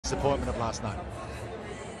disappointment of last night.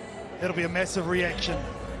 It'll be a massive reaction,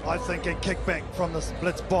 I think, and kickback from this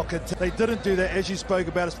Blitzbokke. They didn't do that, as you spoke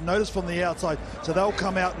about. It's noticed from the outside, so they'll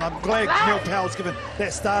come out, and I'm glad Neil Powell's given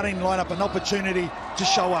that starting lineup an opportunity to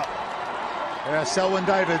show up. Yeah, Selwyn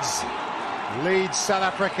Davids leads South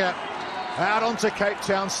Africa out onto Cape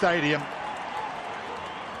Town Stadium.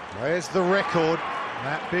 There's the record.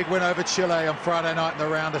 That big win over Chile on Friday night in the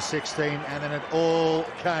round of 16, and then it all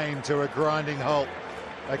came to a grinding halt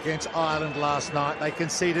against Ireland last night. They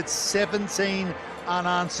conceded 17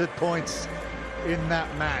 unanswered points in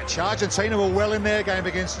that match. Argentina were well in their game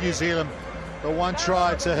against New Zealand. The one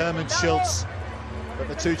try to Herman Schultz, but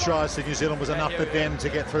the 2 tries to New Zealand was enough for them to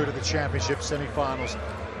get through to the championship semi-finals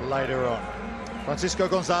later on. Francisco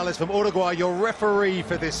Gonzalez from Uruguay, your referee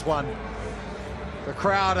for this one. The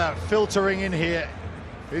crowd are filtering in here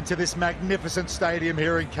into this magnificent stadium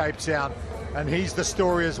here in Cape Town, and he's the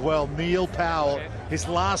story as well. Neil Powell, his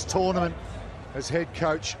last tournament as head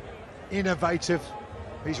coach, innovative.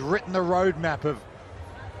 He's written the roadmap of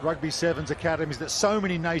Rugby Sevens academies that so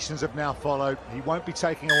many nations have now followed. He won't be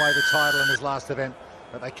taking away the title in his last event,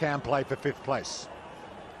 but they can play for 5th place.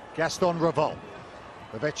 Gaston Revol,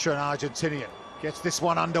 the veteran Argentinian, gets this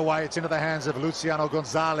one underway. It's into the hands of Luciano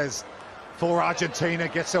Gonzalez for Argentina,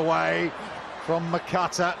 gets away from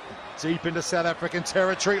Makata, deep into South African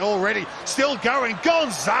territory already. Still going,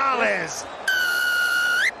 Gonzalez!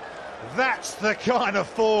 That's the kind of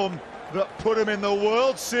form that put him in the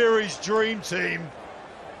World Series dream team.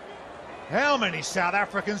 How many South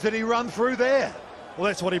Africans did he run through there? Well,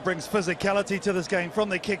 that's what he brings, physicality to this game. From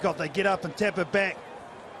the kickoff, they get up and tap it back.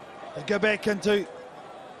 They go back into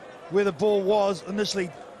where the ball was,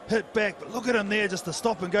 initially hit back, but look at him there, just to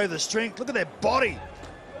stop and go, the strength. Look at that body,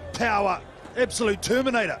 power, absolute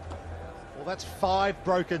Terminator. Well, that's 5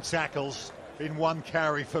 broken tackles in 1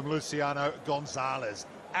 carry from Luciano Gonzalez.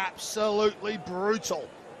 Absolutely brutal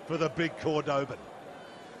for the big Cordoban.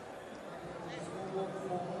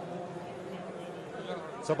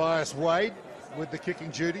 Tobias Wade with the kicking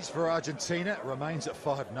duties for Argentina. Remains at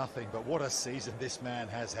 5-0, but what a season this man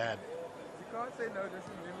has had.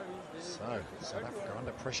 So, South Africa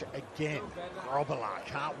under pressure again. Grobbelaar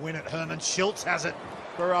can't win it. Herman Schultz has it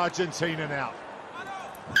for Argentina now.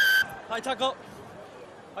 High tackle.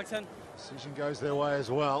 Accent. Decision goes their way as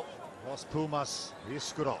well. Los Pumas,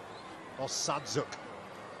 Iskuro, Los Sadzuk.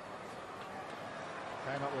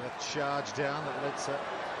 Came up with a charge down that led to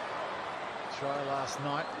try last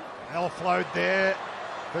night. Offload there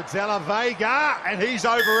for De La Vega, and he's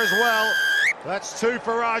over as well. That's 2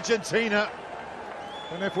 for Argentina.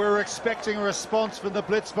 And if we were expecting a response from the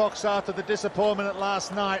Blitzbokke after the disappointment at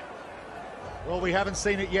last night, well, we haven't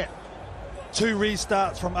seen it yet. 2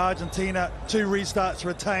 restarts from Argentina, 2 restarts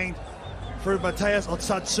retained through Matheus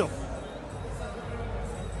Otsatsuk.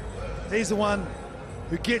 He's the one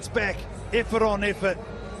who gets back, effort on effort,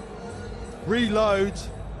 reloads,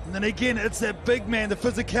 and then again, it's that big man, the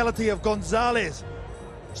physicality of Gonzalez,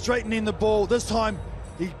 straightening the ball. This time,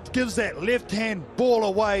 he gives that left-hand ball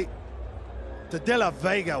away to De La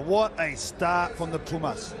Vega. What a start from the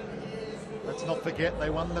Pumas. Let's not forget, they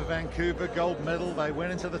won the Vancouver gold medal. They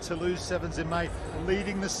went into the Toulouse Sevens in May,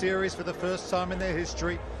 leading the series for the first time in their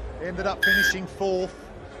history. Ended up finishing 4th.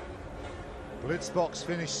 Blitzbokke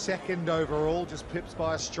finished 2nd overall, just pipped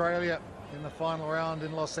by Australia in the final round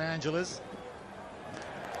in Los Angeles.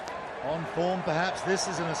 On form, perhaps this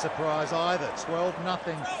isn't a surprise either.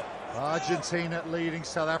 12-0. Argentina leading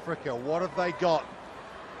South Africa. What have they got?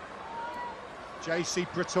 JC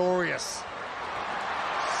Pretorius.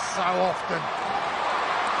 So often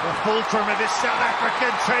the fulcrum of this South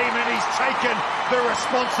African team, and he's taken the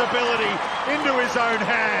responsibility into his own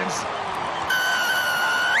hands.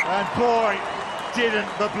 And boy, didn't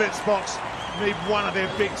the Blitzbokke need one of their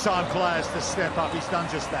big-time players to step up. He's done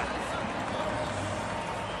just that.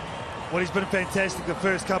 Well, he's been fantastic the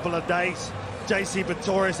first couple of days. JC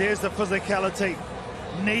Pretorius, there's the physicality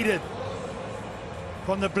needed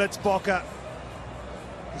from the Blitzbokke.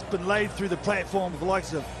 He's been laid through the platform with the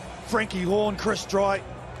likes of Frankie Horn, Chris Dry,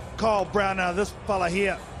 Kyle Brown. Now this fella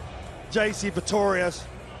here, JC Pretorius,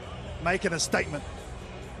 making a statement.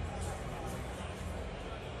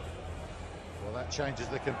 Well, that changes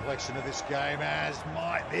the complexion of this game, as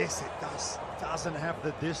might this. It doesn't have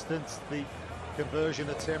the distance, the conversion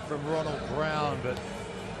attempt from Ronald Brown, but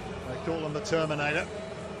they call him the Terminator.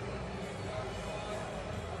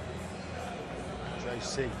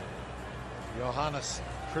 JC, Johannes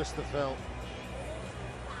Christoffel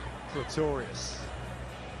Pretorius.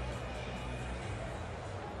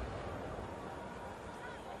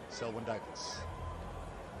 Selwyn Davids.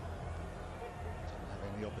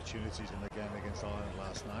 Didn't have the opportunities in the game against Ireland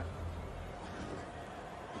last night.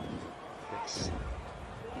 Kicks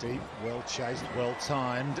deep, well chased, well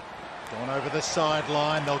timed. Gone over the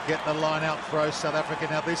sideline. They'll get the line-out throw. South Africa.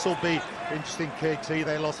 Now this will be interesting, KT.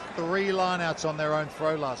 They lost 3 line-outs on their own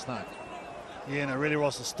throw last night. Yeah, and it really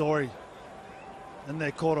was the story in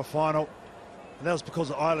their quarter-final. And that was because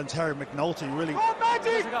of Ireland's Harry McNulty really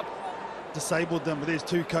disabled them. But there's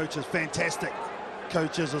 2 coaches, fantastic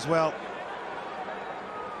coaches as well.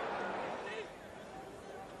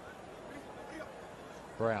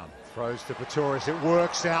 Brown throws to Pretorius. It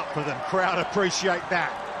works out for them. Crowd appreciate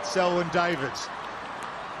that. Selwyn Davids.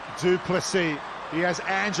 Du Plessis. He has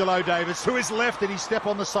Angelo Davids to his left, and he step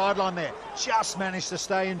on the sideline there. Just managed to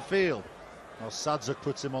stay in field. Well, Sudzik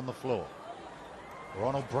puts him on the floor.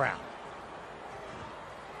 Ronald Brown.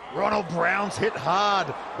 Ronald Brown's hit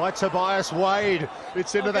hard by Tobias Wade.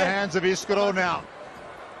 It's into the hands of Iskro now.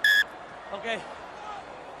 Okay.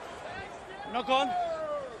 Knock on.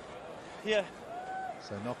 Yeah.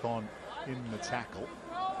 So knock on in the tackle.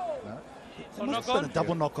 No? So knock A on.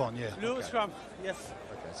 double knock on, yeah. Blue Okay. scrum. Yes.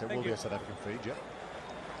 Okay, so it will be a South African feed, yeah.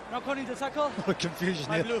 Knock on in the tackle. A lot of confusion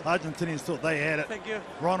My there. blue. Argentinians thought they had it. Thank you.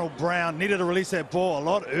 Ronald Brown needed to release that ball a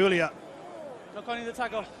lot earlier. Knock on in the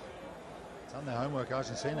tackle. Done their homework,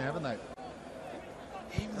 Argentina, haven't they?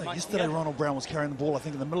 Even though yesterday Ronald Brown was carrying the ball, I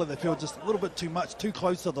think in the middle of the field, just a little bit too much, too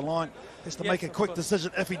close to the line. Has to make a quick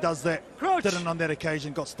decision if he does that. Crouch. Didn't on that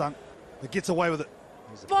occasion, got stung, but gets away with it.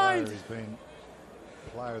 He's a Bind. player who's been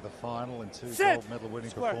player of the final in 2 Set. gold medal winning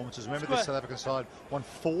Square. performances. Remember, Square. this South African side won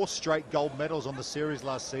 4 straight gold medals on the series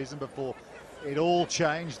last season before it all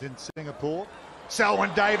changed in Singapore.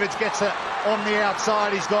 Selwyn Davids gets it on the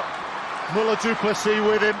outside. He's got Muller Du Plessis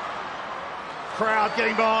with him. Crowd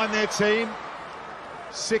getting behind their team.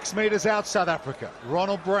 6 metres out, South Africa.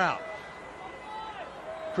 Ronald Brown.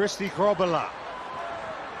 Christy Grobela.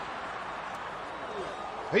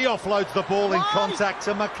 He offloads the ball in contact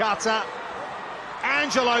to Makata.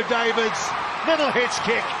 Angelo Davids, little hitch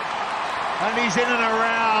kick, and he's in and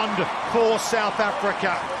around for South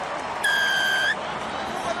Africa.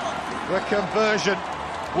 The conversion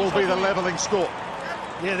will be the levelling score.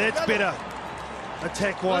 Yeah, that's better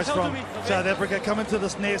attack-wise Don't shout from to me, okay? South Africa. Coming to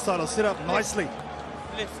this near side, will set up nicely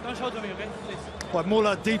Please, don't shout to me, okay? Please. by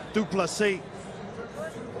Muller Du Plessis.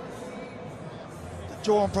 The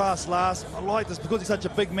draw and pass last. I like this because he's such a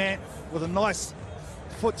big man with a nice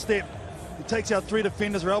footstep. He takes out 3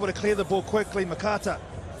 defenders. We're able to clear the ball quickly. Makata,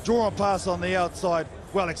 draw and pass on the outside.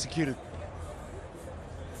 Well executed.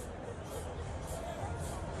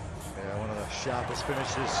 Yeah, one of the sharpest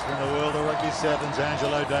finishers in the world of Rugby Sevens,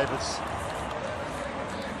 Angelo Davids.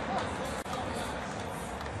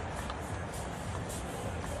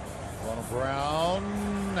 Ronald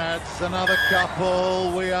Brown, that's another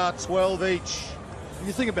couple. We are 12 each. When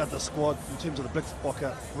you think about the squad in terms of the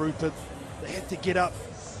Blitzbokker, Rupert, they had to get up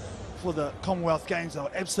for the Commonwealth Games. They were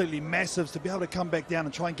absolutely massive. So to be able to come back down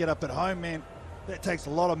and try and get up at home, man, that takes a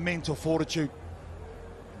lot of mental fortitude.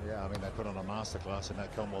 Yeah, I mean, they put on a masterclass in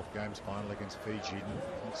that Commonwealth Games final against Fiji.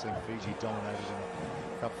 I've seen Fiji dominated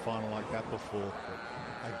in a cup final like that before. But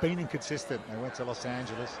they've been inconsistent. They went to Los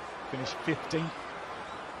Angeles, finished 15th,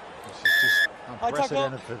 which is just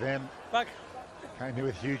unprecedented for them. Back. Came here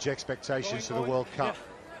with huge expectations to the World Cup,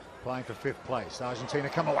 playing for 5th place. Argentina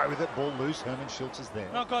come away with it, ball loose. Herman Schultz is there.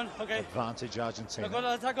 Knock on, okay. Advantage Argentina. Knock on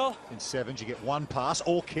the tackle. In 7s, you get 1 pass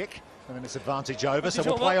or kick, and then it's advantage over. So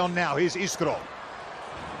we'll play on now. Here's Iskro.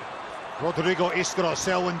 Rodrigo Iskro,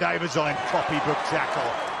 Selwyn Davids on him. Copybook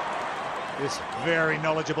tackle. This very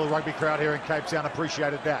knowledgeable rugby crowd here in Cape Town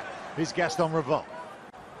appreciated that. Here's Gaston Revol.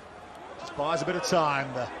 Just buys a bit of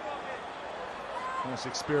time. The most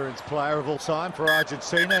experienced player of all time for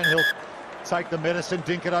Argentina, and he'll take the medicine,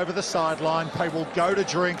 dink it over the sideline. They will go to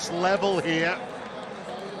drinks, level here.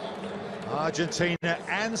 Argentina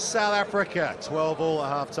and South Africa, 12 all at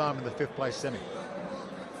half-time in the 5th place semi.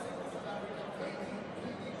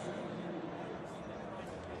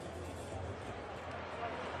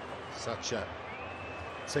 Such a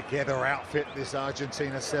together outfit, this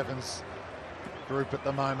Argentina Sevens group at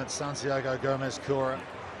the moment. Santiago Gomez-Cora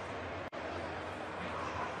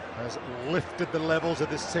has lifted the levels of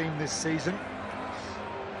this team this season.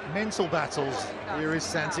 Mental battles. Here is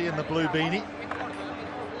Santi in the blue beanie.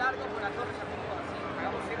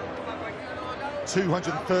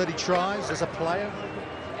 230 tries as a player.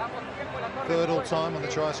 3rd all time on the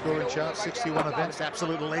try scoring chart. 61 events,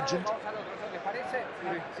 absolute legend.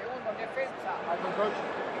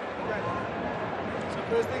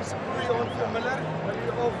 First things on for Miller,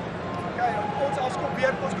 okay, ons afskop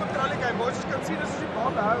weer, ons kontrole game, maar as jy kan sien as ons die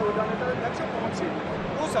bal hou, dan het hulle niks op ons sien.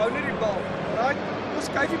 Ons hou net die bal, right? ons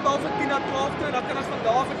skuif die bal van 10 na 12 toe en dan kan ons van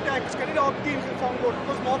daar af attack. Ons kan nie daar op 10 gevang word.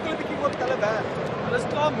 Ons maak hulle 'n bietjie oop hulle weg. Hulle is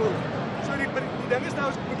klaar moeg. So die ding is nou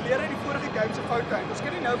ons moet leer uit die vorige game se foute uit. Ons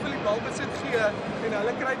kan nie nou vir die bal besit gee en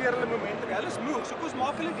hulle kry weer hulle momentum. Hulle is moeg. So ons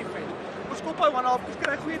maak hulle defend. Ons kop hy one half, ons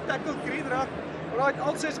kry goeie tackle, green raak. Alright,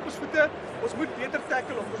 al 6 op ons voete. Ons moet beter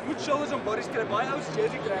tackle op. Ons moet shoulders en bodies kry. Baie ouens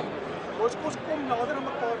jersey kry. Ons kom nader aan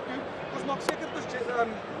mekaar toe. Ons maak seker dat ons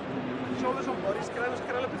shoulders en bodies kry. Ons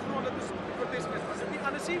kry hulle op die grond dat ons protes is. As dit nie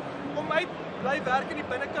anders is, kom uit, bly werk aan die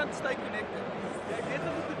binnekant, stay connected. Jy weet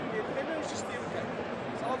wat jy doen. Jy moet net jou stelsel kyk.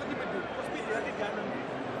 Dis al wat jy moet doen. Ons moet leer die game doen.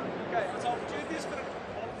 Okay, ons opportunities vir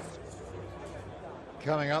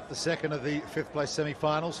Coming up, the second of the fifth place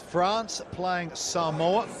semi-finals. France playing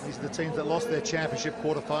Samoa. These are the teams that lost their championship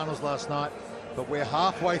quarter-finals last night. But we're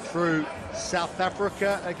halfway through South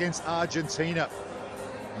Africa against Argentina.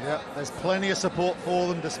 Yeah, there's plenty of support for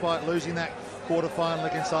them despite losing that quarter-final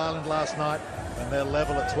against Ireland last night. And they're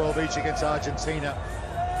level at 12 each against Argentina.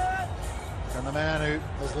 And the man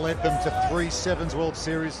who has led them to 3 Sevens World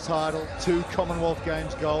Series title, 2 Commonwealth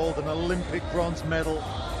Games gold, an Olympic bronze medal,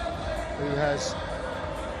 who has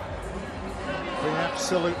been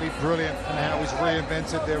absolutely brilliant in how he's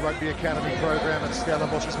reinvented their rugby academy program at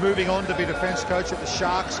Stellenbosch. He's moving on to be defence coach at the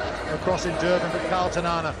Sharks across in Durban, but Carlton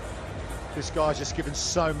Arna, this guy's just given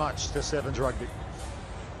so much to Sevens rugby.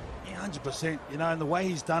 Yeah, 100%. You know, and the way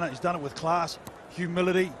he's done it with class,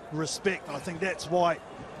 humility, respect. And I think that's why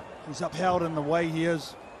he's upheld in the way he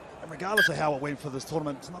is. And regardless of how it went for this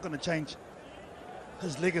tournament, it's not going to change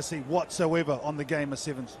his legacy whatsoever on the game of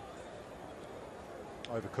sevens.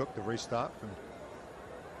 Overcooked the restart from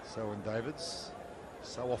Selwyn Davids.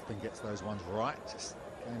 So often gets those ones right. Just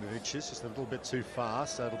game of inches, just a little bit too far.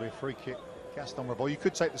 So it'll be a free kick. Gaston Revol. You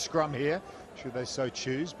could take the scrum here, should they so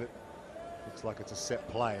choose, but looks like it's a set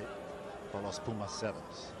play for Los Pumas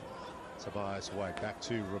Sevens. Tobias Wade back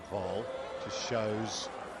to Revol. Just shows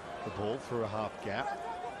the ball through a half gap.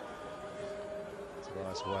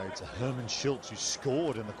 Tobias Wade to Herman Schultz, who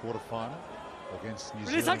scored in the quarterfinal against New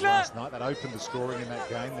Zealand last night. That opened the scoring in that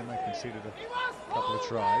game, then they conceded a couple of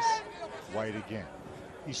tries. Wade again.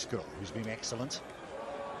 Iskro, who's been excellent.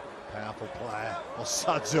 Powerful player. Or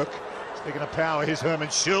Sadzuk. Speaking of power, here's Herman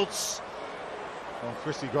Schultz. On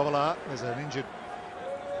Christy Grovelar, there's an injured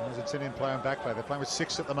Argentinian player in back play. They're playing with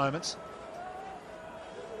 6 at the moment.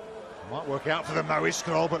 Might work out for them though,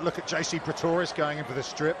 Iskro, but look at JC Pretorius going in for the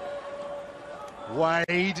strip.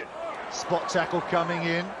 Wade, spot tackle coming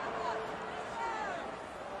in.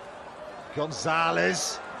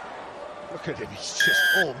 Gonzalez, look at him, he's just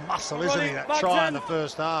all muscle, isn't he? That try in the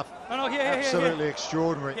first half, absolutely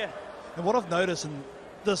extraordinary. Yeah. And what I've noticed in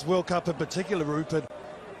this World Cup in particular, Rupert,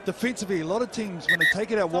 defensively, a lot of teams, when they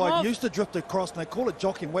take it out wide, used to drift across, and they call it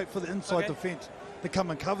jockeying, wait for the inside defence to come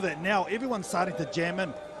and cover that. Now, everyone's starting to jam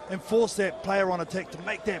in and force that player on attack to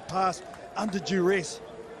make that pass under duress.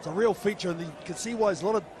 It's a real feature, and you can see why there's a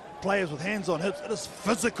lot of players with hands on hips. It is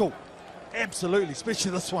physical, absolutely,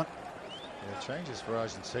 especially this one. Yeah, changes for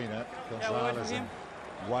Argentina. Gonzalez and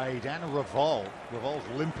Wade and a Revol. Revol's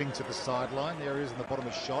limping to the sideline. There he is in the bottom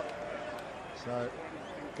of shot. So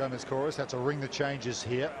Gomez Chorus had to ring the changes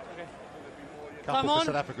here. Couple for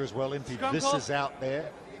South Africa as well. Impy Visser's out there.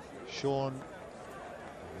 Sean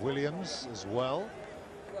Williams as well.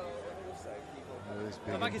 There's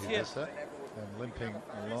big Impy Visser. And limping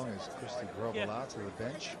along is Christy Grovelar to the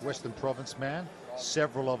bench. Western Province man.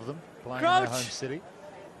 Several of them playing in their home city.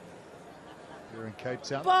 Here in Cape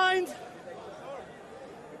Town. Bind.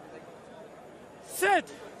 Set.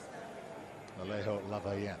 Alejo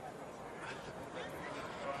Lavayan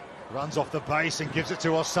runs off the base and gives it to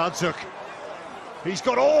Osadzuk. He's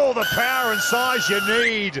got all the power and size you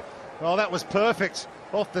need. Oh, that was perfect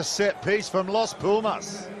off the set piece from Los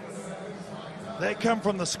Pumas. That come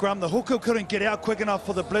from the scrum. The hooker couldn't get out quick enough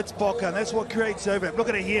for the blitz blocker, and that's what creates overlap. Look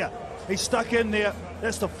at it here. He's stuck in there.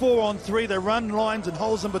 That's the 4-on-3. They run lines and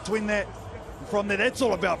holes in between that. And from there, that's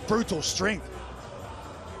all about brutal strength.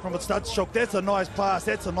 From a stud shock, that's a nice pass.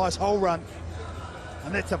 That's a nice hole run.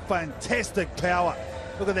 And that's a fantastic power.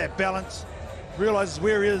 Look at that balance. Realises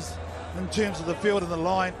where he is in terms of the field and the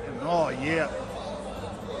line. And oh, yeah.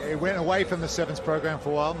 He went away from the sevens program for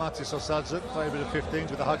a while. Matis Osadzuk played a bit of 15s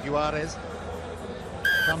with the Jaguares.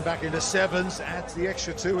 Come back into sevens, adds the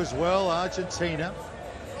extra 2 as well. Argentina,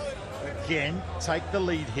 again, take the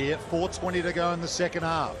lead here. 4:20 to go in the second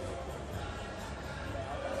half.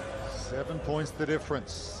 7 points the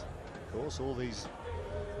difference. Of course, all these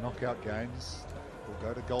knockout games will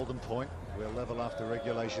go to Golden Point. We're level after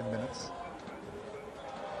regulation minutes.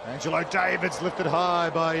 Angelo Davids lifted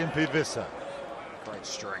high by Impy Visser. Great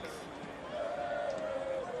strength.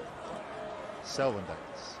 Selwyn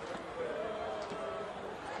Davids.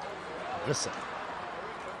 Visser.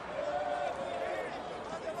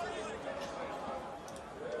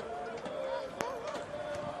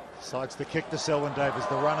 Decides to kick to Selwyn Davids.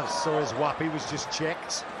 The run of Suez Wapi was just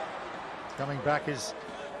checked. Coming back is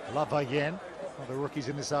Lavayen, one of the rookies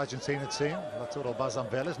in this Argentina team. Latoro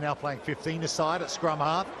Bazambelas now playing 15 aside at scrum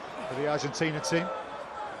half for the Argentina team.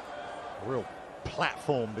 A real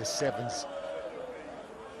platform, this sevens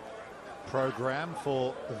program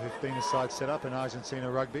for the 15 aside setup in Argentina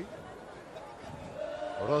rugby.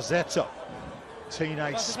 Rosetto,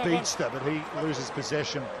 teenage speedster, but he loses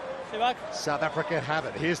possession. South Africa have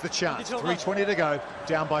it. Here's the chance. 3:20 to go,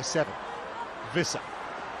 down by 7. Visser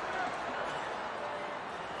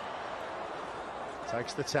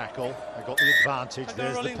takes the tackle. They got the advantage.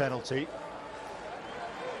 There's the penalty.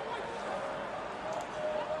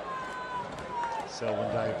 Selwyn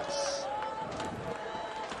Davids.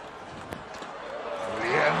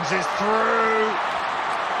 Williams is through.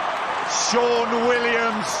 Sean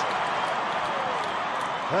Williams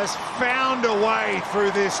has found a way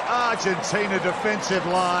through this Argentina defensive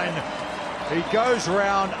line. He goes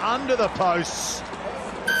round under the posts,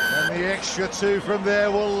 and the extra 2 from there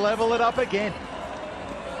will level it up again.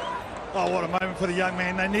 Oh, what a moment for the young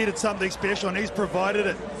man. They needed something special, and he's provided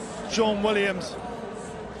it. Sean Williams,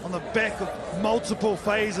 on the back of multiple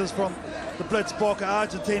phases from the Blitzbocker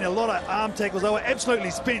Argentina, a lot of arm tackles. They were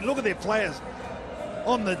absolutely spent. Look at their players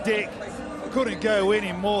on the deck. Couldn't go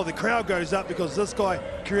anymore. The crowd goes up because this guy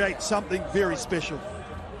creates something very special.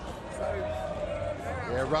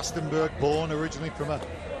 Yeah, Rustenburg born, originally from a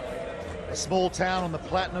small town on the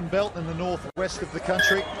Platinum Belt in the northwest of the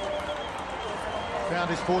country. Found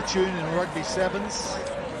his fortune in rugby sevens,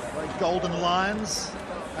 played Golden Lions,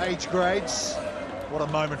 age grades. What a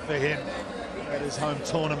moment for him at his home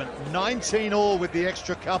tournament. 19 all with the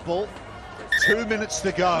extra couple. 2 minutes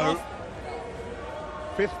to go.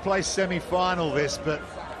 5th place semi-final this, but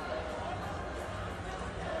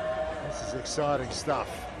this is exciting stuff.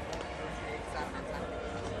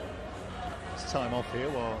 It's time off here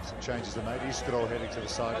while some changes are made. Istro heading to the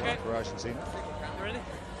sideline for Argentina. You ready?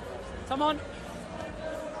 Come on.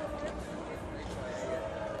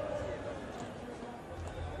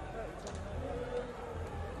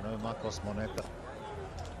 No Marcos Moneta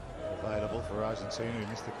available for Argentina, who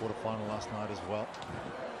missed the quarterfinal last night as well.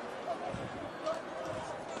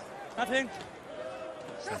 Nothing.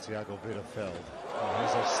 Santiago Bitterfeld. Oh,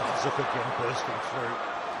 here's Zook again bursting through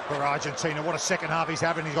for Argentina. What a second half he's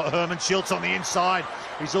having. He's got Herman Schultz on the inside.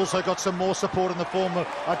 He's also got some more support in the form of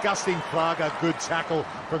Agustin Plaga. Good tackle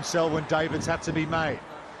from Selwyn Davids had to be made.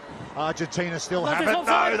 Argentina still have it.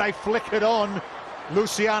 No, they flick it on.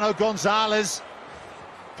 Luciano Gonzalez,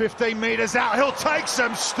 15 metres out. He'll take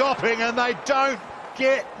some stopping, and they don't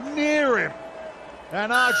get near him.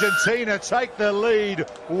 And Argentina take the lead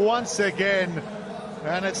once again.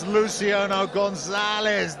 And it's Luciano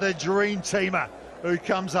Gonzalez, the dream teamer, who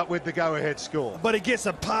comes up with the go-ahead score. But he gets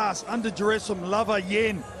a pass under duress from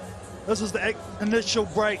Lavayen. This is the initial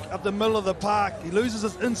break up the middle of the park. He loses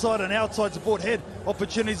his inside and outside support. Had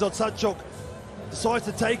opportunities on Suchok. Decides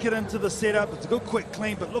to take it into the setup. It's a good quick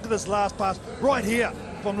clean, but look at this last pass right here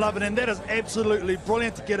from Lavayen. That is absolutely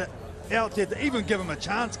brilliant to get it out there, to even give him a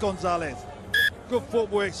chance, Gonzalez. Good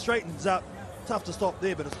footwork, straightens up. Tough to stop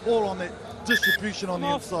there, but it's all on that distribution on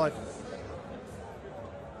the inside.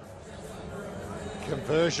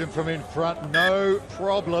 Conversion from in front, no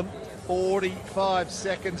problem. 45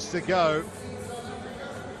 seconds to go.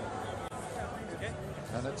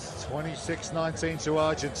 And it's 26-19 to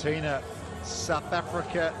Argentina. South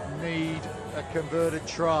Africa need a converted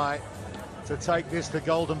try to take this to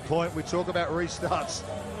golden point. We talk about restarts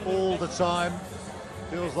all the time.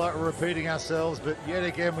 Feels like we're repeating ourselves, but yet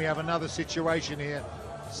again we have another situation here.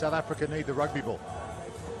 South Africa need the rugby ball.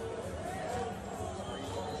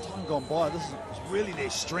 Time gone by, this is really their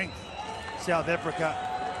strength. South Africa,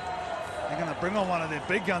 they're going to bring on one of their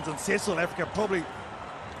big guns, and Cecil Africa, probably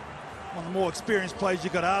one of the more experienced players you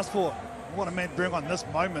could ask for. What a man to bring on this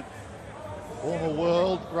moment. Former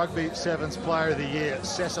World Rugby Sevens Player of the Year,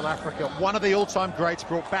 Cecil Africa, one of the all-time greats,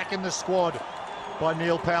 brought back in the squad by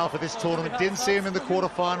Neil Powell for this tournament. Didn't see him in the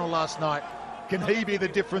quarterfinal last night. Can he be the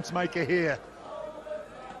difference maker here?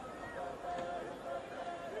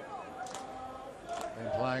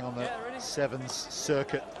 Been playing on the sevens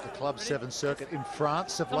circuit, the club sevens circuit in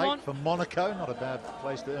France of late for Monaco. Not a bad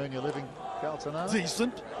place to earn your living, Carlton.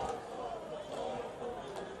 Decent.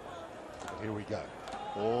 Here we go.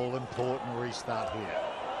 All important restart here.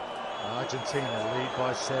 Argentina lead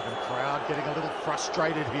by 7. Crowd getting a little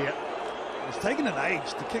frustrated here. It's taken an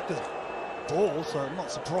age to kick this ball, so I'm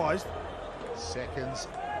not surprised. Seconds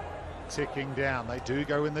ticking down. They do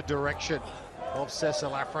go in the direction of South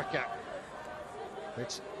Africa.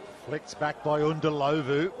 It's flicked back by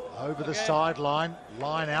Undalovu over the sideline.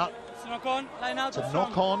 Line out. It's a knock on, line out. It's a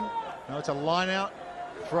knock on. No, it's a line out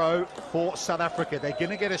throw for South Africa. They're going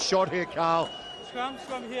to get a shot here, Carl. Scrum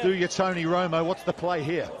here. Do your Tony Romo. What's the play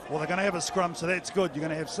here? Well, they're going to have a scrum, so that's good. You're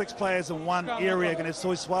going to have 6 players in one area. You're going to have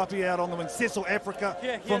Soy Swapi out on the wing. South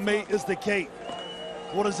Africa, for me, is the key.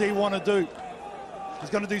 What does he want to do? He's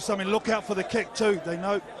going to do something. Look out for the kick too. They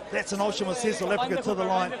know that's an option with South Africa to the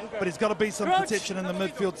line, but he's got to be some protection in the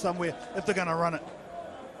midfield somewhere if they're going to run it.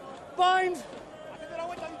 Bind.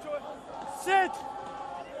 Sit.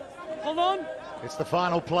 Hold on. It's the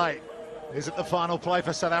final play. Is it the final play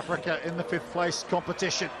for South Africa in the 5th place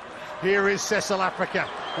competition? Here is South Africa,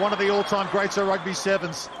 one of the all-time greats of rugby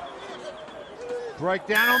sevens. Break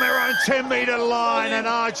down on their own 10-metre line, and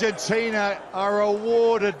Argentina are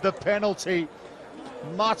awarded the penalty.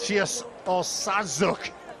 Matthias Osazuk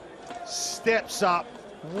steps up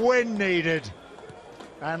when needed,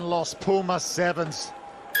 and Los Puma Sevens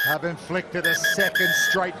have inflicted a 2nd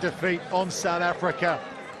straight defeat on South Africa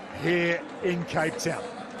here in Cape Town.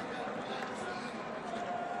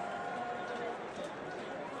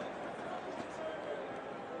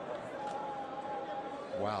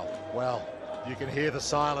 Wow, well, you can hear the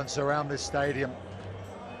silence around this stadium.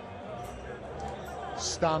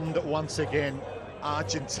 Stunned once again.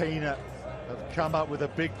 Argentina have come up with a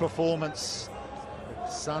big performance.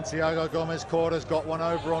 Santiago Gomez-Corda's got one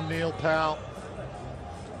over on Neil Powell.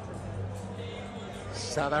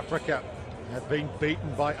 South Africa have been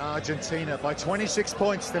beaten by Argentina by 26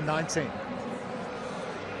 points to 19.